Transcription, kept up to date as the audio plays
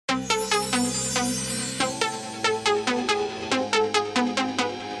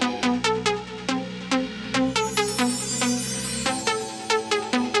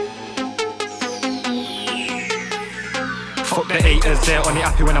there, only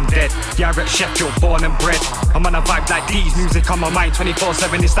happy when I'm dead. Yeah, I rep Sheff, you're born and bred. I'm on a vibe like these, music on my mind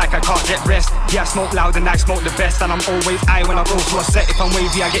 24/7, it's like I can't get rest. Yeah, I smoke loud and I smoke the best, and I'm always high when I roll to a set. If I'm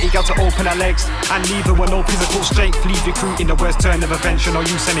wavy, I get your girl to open her legs and leave her with no physical strength. Leave your crew in the worst turn of events. You no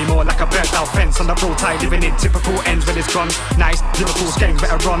use anymore, like a burnt out fence on the roadside, living in typical ends when it's gone. Nice, Liverpool gangs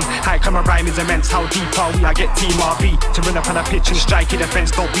better run. High camera rhyme is immense. How deep are we? I get team RB to run up on a pitch and strike in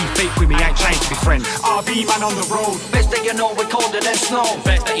defense. Don't be fake with me, I ain't trying to be friends. RB man on the road, best that you know we're colder than snow.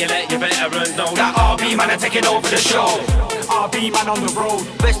 Best that you let your veterans know that RB man are taking over the show. RB man on the road,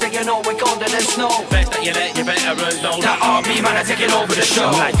 best that you know we're colder than snow. Best that you let your veterans know that RB man are taking over the show.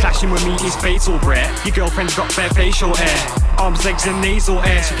 I'm like clashing with me is fatal, bruh. Your girlfriend's got bare facial hair, arms, legs and nasal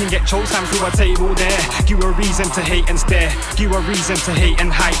air. She can get chokeslammed through a table there. You a reason to hate and stare. You a reason to hate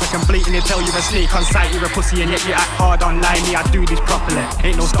and hype. I can blatantly tell you're a snake on sight. You're a pussy and yet you act hard online. Me, I do this properly,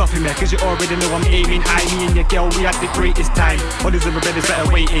 ain't no stopping me, cause you already know I'm aiming high. Me and your girl, we had the greatest time. All these other brothers better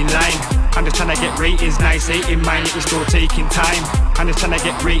wait in line. I'm just trying to get ratings nice, 8 in mind, it is still taking time. I'm just trying to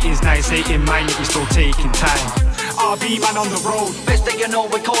get ratings nice, 8 in mind, it is still taking time. RB man on the road, best that you know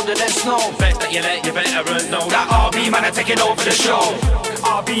we're colder than snow. Best that you let your veterans know that RB man are taking over the show.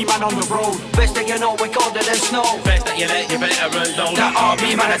 RB man on the road, best that you know we're colder than snow. Best that you let your veterans know that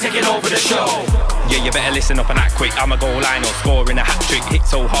RB man are taking over the show. Yeah, you better listen up and act quick. I'm a goal line or scoring a hat trick. Hit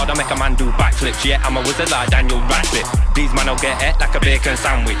so hard I make a man do backflips. Yeah, I'm a wizard like Daniel Radcliffe. These man will get it like a bacon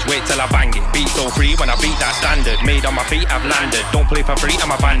sandwich. Wait till I bang it. Beat so free when I beat that standard. Made on my feet, I've landed. Don't play for free,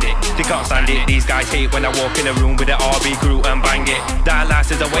 I'm a bandit. They can't stand it. These guys hate when I walk in a room with the RB crew and bang it. That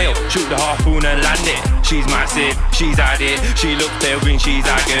lass is a whale. Shoot the harpoon and land it. She's massive, she's had it. She looks pale green, she's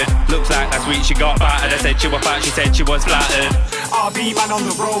that good. Looks like last week she got battered. I said she was fat, she said she was flattered. RB man on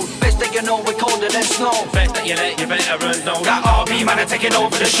the road, best that you know we're colder than snow. Best that you let your veterans know that RB man are taking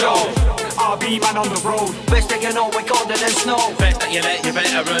over the show. RB man on the road, best that you know we're colder than snow. Best that you let your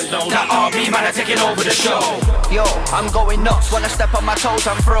veterans know that RB man are taking over the show. Yo, I'm going nuts. When I step on my toes,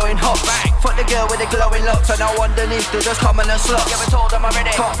 I'm throwing hops. Fuck the girl with the glowing looks, and now underneath they're just common and sluts. Yeah, we told them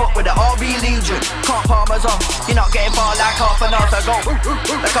already. Can't fuck with the RB Legion. Can't palm us off. You're not getting far like half an hour. I go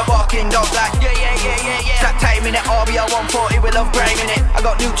like a barking dog, like yeah. Stop timing it, RB at 140, we love grinding it. I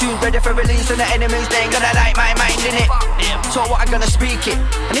got new tunes ready for release, and the enemies they ain't gonna like my mind in it. So what, I'm gonna speak it,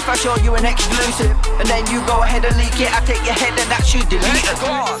 and if I show you an exclusive, and then you go ahead and leak it, I take your head and that's you delete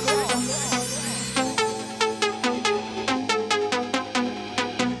it.